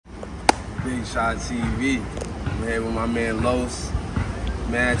Big Shot TV. I'm here with my man Los.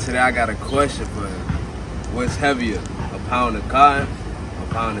 Man, today I got a question for him. What's heavier, a pound of cotton or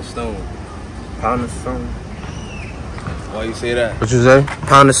a pound of stone? Pound of stone. Why you say that? What you say?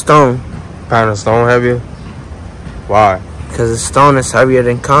 Pound of stone. Pound of stone heavier? Why? Because a stone is heavier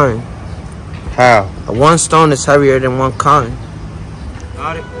than cotton. How? One stone is heavier than one cotton.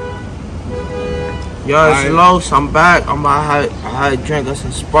 Got it? Yo, it's Los. I'm back. I had to drink us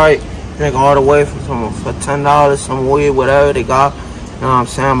some Sprite. Drink all the way for $10, some weed, whatever they got. You know what I'm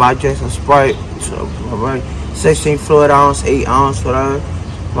saying? I drink some Sprite. 16 fluid ounce, 8 ounce, whatever.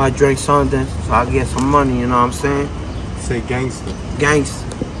 I drink something so I get some money, you know what I'm saying? Say gangster. Gangster.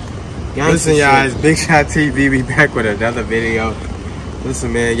 Listen, y'all, it's Big Shot TV. We back with another video.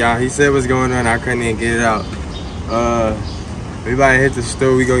 Listen, man, y'all, he said what's going on. I couldn't even get it out. We about to hit the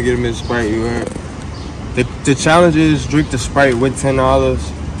store. We gonna get him in Sprite, you heard? The challenge is drink the Sprite with $10.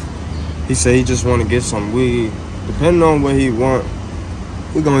 He said he just want to get some weed. Depending on what he want,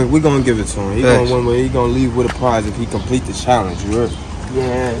 we gonna give it to him. He gonna win. He gonna leave with a prize if he complete the challenge, you heard?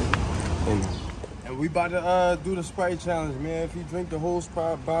 Yeah. And we about to do the Sprite challenge, man. If he drink the whole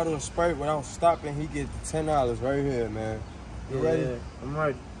bottle of Sprite without stopping, he get $10 right here, man. You ready? I'm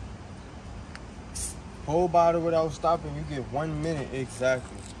ready. Whole bottle without stopping, you get 1 minute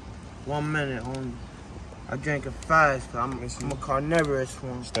exactly. 1 minute only. I drink it fast because I'm a carnivorous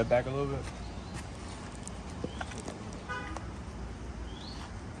one. Step back a little bit.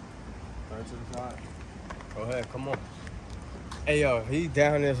 Right to the side. Go ahead, come on. Hey, yo, he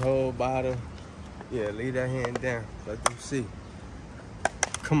down this whole bottle. Yeah, leave that hand down. Let them see.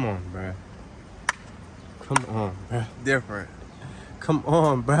 Come on, bruh. Come on, bruh. Different. Come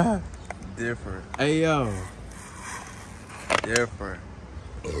on, bruh. Different. Hey, yo. Different.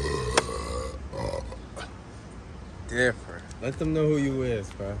 Different. Let them know who you is,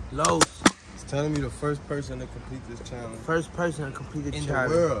 bruh. Los. It's telling me the first person to complete this challenge. First person to complete the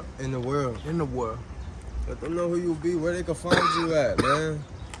challenge. In the world. In the world. In the world. Let them know who you be, where they can find you at, man.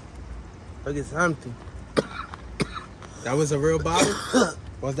 Look, it's empty. That was a real bottle?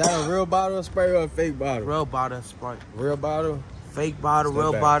 Was that a real bottle of Sprite or a fake bottle? Real bottle of Sprite. Real bottle? Fake bottle,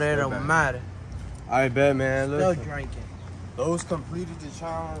 real bottle, it don't matter. I bet, man. Still Listen. drinking. Those completed the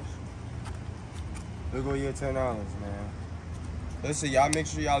challenge. Look at your $10, man. Listen, y'all make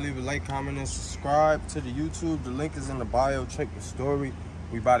sure y'all leave a like, comment, and subscribe to the YouTube. The link is in the bio. Check the story.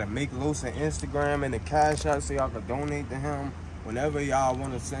 We about to make Los an Instagram and the cash out so y'all can donate to him whenever y'all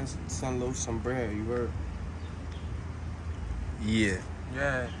want to send Los some bread. You heard? Yeah.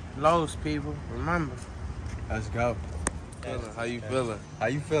 Yeah. Los, people. Remember. Let's go. How you feeling? How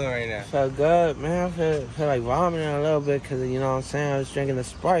you feeling right now? Feel good, man. I feel like vomiting a little bit because, you know what I'm saying, I was drinking the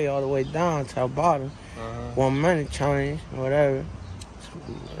Sprite all the way down to the bottom. 1 minute challenge, whatever.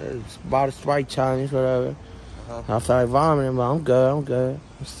 It's bottle Sprite challenge, whatever. I feel like vomiting, but I'm good.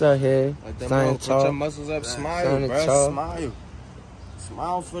 I'm still here. Let them know. Put your muscles up. Smile, bro. Smile.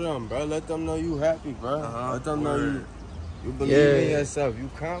 Smile for them, bro. Let them know you happy, bro. Let them know you believe in yourself. You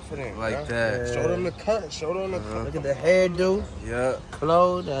confident, like bro. that. Show them the cut. Show them the cut. Look at the hairdo. Yeah.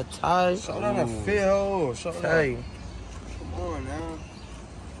 Clothes, the tie. Show them the fit. Show them. Hey. Come on now.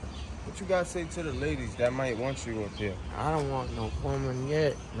 What you got to say to the ladies that might want you up here? I don't want no woman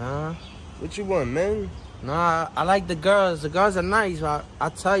yet, nah. What you want, man? Nah, I like the girls. The girls are nice, but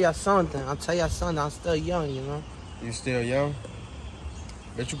I'll tell y'all something. I'm still young, you know? You still young?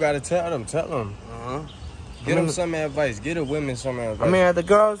 But you got to tell them. Get them some advice. Get the women some advice. I mean, if the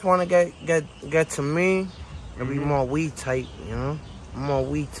girls want to get to me, it'll be more weed type, you know? More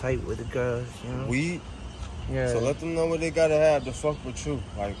weed type with the girls, you know? Weed? Yeah. So let them know what they got to have to fuck with you.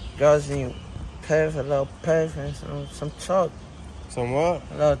 Like, girls need puff, a little puff, and some talk. Some what?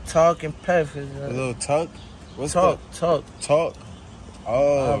 A little talk and puff. A little tuck? What's talk? Talk?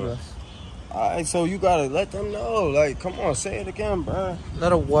 Oh. Alright, so you gotta let them know. Like, come on, say it again, bro.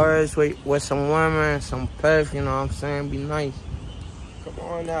 Little words with some women, some puff, you know what I'm saying? Be nice. Come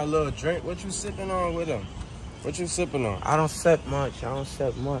on now, little drink. What you sipping on with them? What you sipping on? I don't sip much.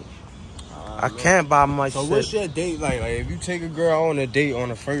 I can't buy much. So what's your date like? Like, if you take a girl on a date on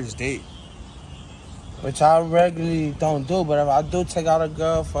the first date? Which I regularly don't do, but if I do take out a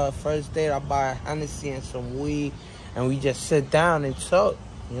girl for a first date, I buy a Hennessy and some weed, and we just sit down and talk,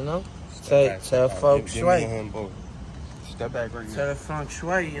 you know? To feng shui. Step back right here. To the feng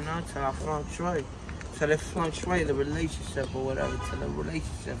shui, you know? To the feng shui. To the feng shui, the relationship or whatever. To the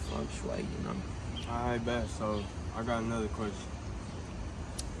relationship feng shui, you know? Alright, bet. So, I got another question.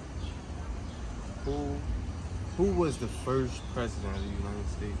 Who was the first president of the United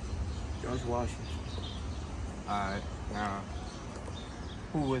States? George Washington. Alright, now,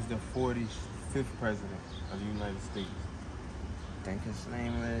 Who was the 45th president of the United States? I think his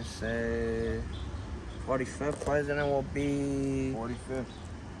name is 45th president will be 45th.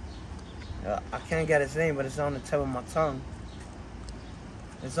 I can't get his name, but it's on the tip of my tongue.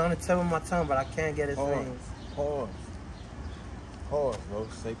 It's on the tip of my tongue, but I can't get his name. Pause, bro.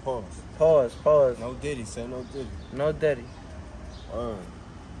 Say pause. Pause. No Diddy. Say no Diddy. No Diddy.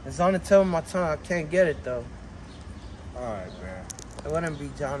 It's on the tip of my tongue. I can't get it though. All right, man. It wouldn't be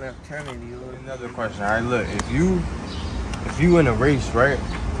John F. Kennedy. Another question. All right, look. If you in a race, right?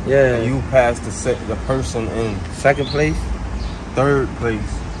 Yeah. And you pass the person in second place. Third place.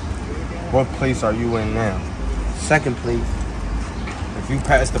 What place are you in now? Second place. If you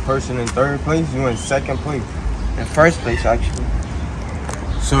pass the person in third place, you in second place. In first place, actually.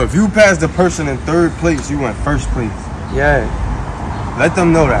 So if you pass the person in third place, you in first place. Yeah. Let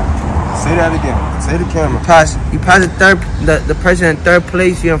them know that. Say that again. Say the camera. You pass the person in third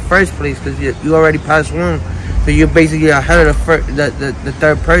place, you're in first place because you already passed one. So you're basically ahead of the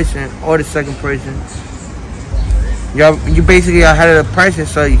third person or the second person. You basically ahead of the person,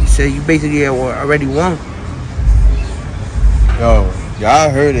 so you basically already won. Yo, y'all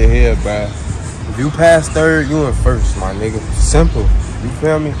heard it here, bruh. If you pass third, you in first, my nigga. Simple. You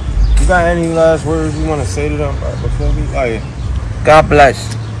feel me? You got any last words you want to say to them before we? Oh yeah. God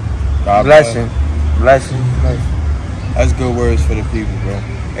bless. God bless him. Bless him. That's good words for the people, bro.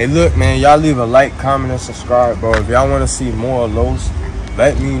 Hey, look, man. Y'all leave a like, comment, and subscribe, bro. If y'all want to see more of Los,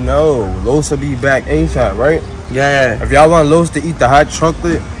 let me know. Los will be back ASAP, right? Yeah. If y'all want Los to eat the hot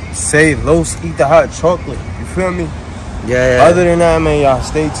chocolate, say Los eat the hot chocolate. You feel me? Yeah. Other than that, man, y'all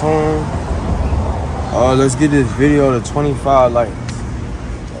stay tuned. Let's get this video to 25 likes.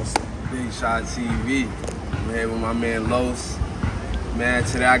 Big Shot TV. I'm here with my man Los. Man,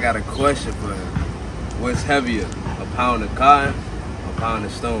 today I got a question for him. What's heavier, a pound of cotton or a pound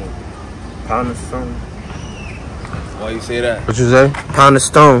of stone? Pound of stone. Why you say that? What you say? Pound of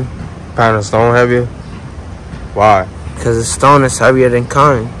stone. Pound of stone heavier? Why? Because a stone is heavier than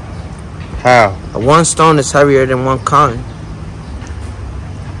cotton. How? One stone is heavier than one cotton.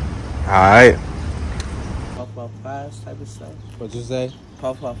 Alright. Puff up pies type of stuff. What you say?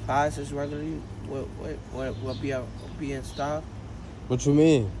 Puff up pies is regularly what be in style. What you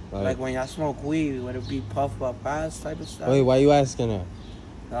mean? Like when y'all smoke weed, would it be puff up pies type of stuff? Wait, why you asking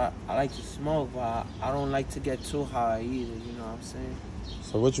that? I like to smoke, but I don't like to get too high either, you know what I'm saying?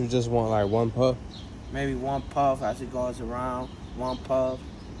 So what you just want, like one puff? Maybe one puff as it goes around, one puff,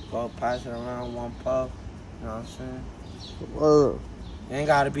 go pass it around, one puff, you know what I'm saying? Word. It ain't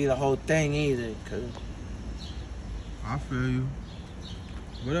gotta be the whole thing either, cause I feel you.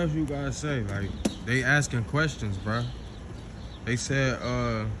 What else you gotta say? Like, they asking questions, bruh. They said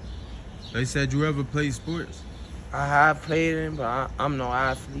you ever played sports? I have played it, but I'm no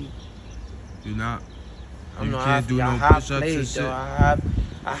athlete. You not? I'm you no can't athlete. do no I have push-ups played and shit? though.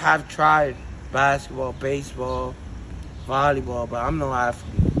 I have tried basketball, baseball, volleyball, but I'm no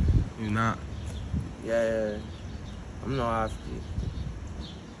athlete. You not? Yeah, I'm no athlete.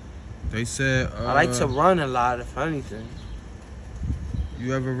 They said I like to run a lot, if anything.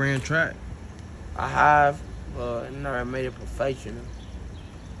 You ever ran track? I have, but I never made it professional.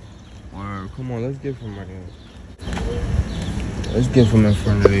 Word. Come on, let's get from right here. Let's get from in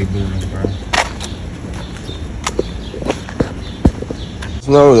front of their booty, bro.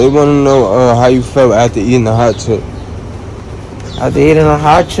 No, they want to know how you felt after eating the hot chip. After eating a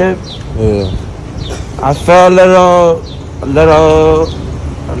hot chip? Yeah. I felt a little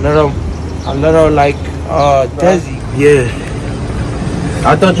like dizzy. Yeah.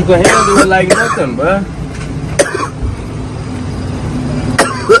 I thought you could handle it like nothing, bruh.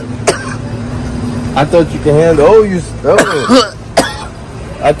 I thought you could handle.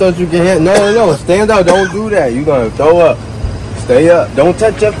 I thought you could handle. No. Stand up. Don't do that. You gonna throw up. Stay up. Don't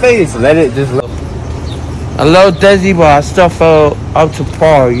touch your face. Let it just. A little dizzy, but I still felt up to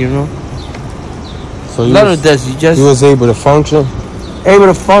par, you know. So a little dizzy, just. You was able to function. Able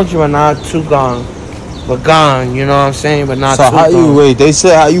to function, but not too gone. But gone, you know what I'm saying? But not too gone. So how you wait? They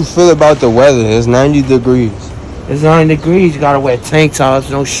said how you feel about the weather? It's 90 degrees. It's 90 degrees. You gotta wear tank tops,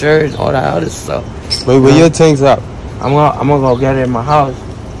 no shirts, all that other stuff. Wait, where your tank top? I'm gonna go get it in my house.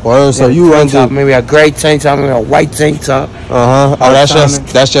 Well, so you want to maybe a gray tank top, maybe a white tank top. Oh,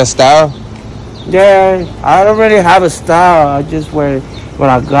 that's your style. Yeah, I don't really have a style. I just wear what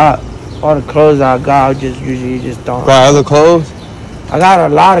I got. All the clothes I got, I just usually just don't. Got other clothes? I got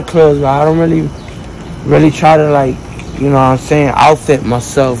a lot of clothes, but I don't really try to, like, you know what I'm saying, outfit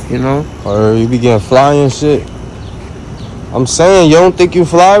myself, you know? Or you be getting fly and shit? I'm saying, you don't think you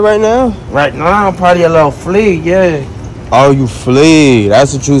fly right now? Right now, I'm probably a little flea, yeah. Oh, you flee.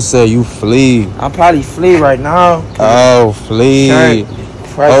 That's what you said. You flee. I'll probably flee right now. Oh, flee.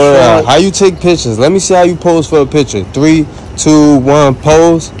 Hold on. How you take pictures? Let me see how you pose for a picture. 3, 2, 1,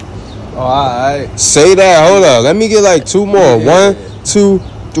 pose. Oh, alright. Say that. Hold on. Let me get like 2 more. 1, 2,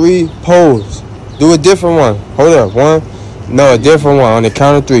 3, pose. Do a different one. Hold up. 1. No, a different one. On the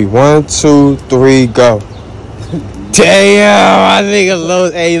count of 3. 1, 2, 3, go. Damn, I think it's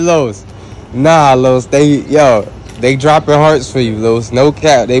Los. Hey, Los. Nah, Los. They dropping hearts for you, Los. No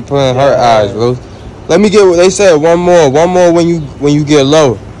cap. They putting heart eyes, Los. Let me get what they said. One more when you get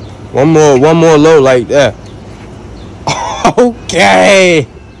low. One more low like that. Okay.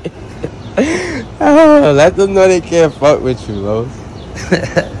 Oh, let them know they can't fuck with you, Los.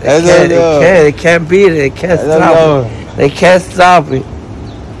 They can't beat it. They can't stop it. They can't stop it.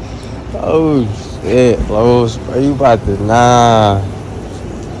 Oh shit, Los. Are you about to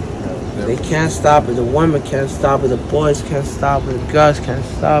They can't stop it. The women can't stop it. The boys can't stop it. The girls can't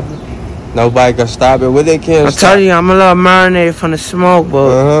stop it. Nobody can stop it. What they can't I'm stop? telling you, I'm a little marinated from the smoke,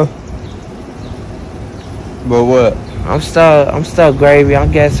 but But what? I'm still gravy. I'll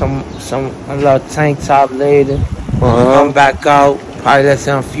get a little tank top later. Come back out. Probably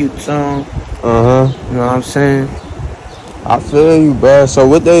listen a few tunes. You know what I'm saying? I feel you, bro. So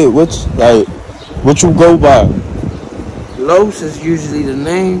what you go by? Los is usually the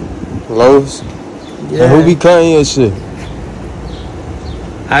name. Los? Yeah. And who be cutting your shit?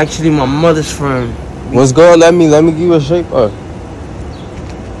 Actually, my mother's friend. What's good? Let me give you a shape up.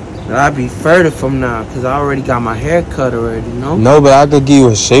 I'd be further from now, because I already got my hair cut already, no? No, but I could give you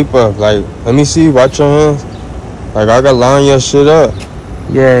a shape up. Like, let me see. Watch your hands. Like, I could line your shit up.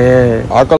 Yeah. I could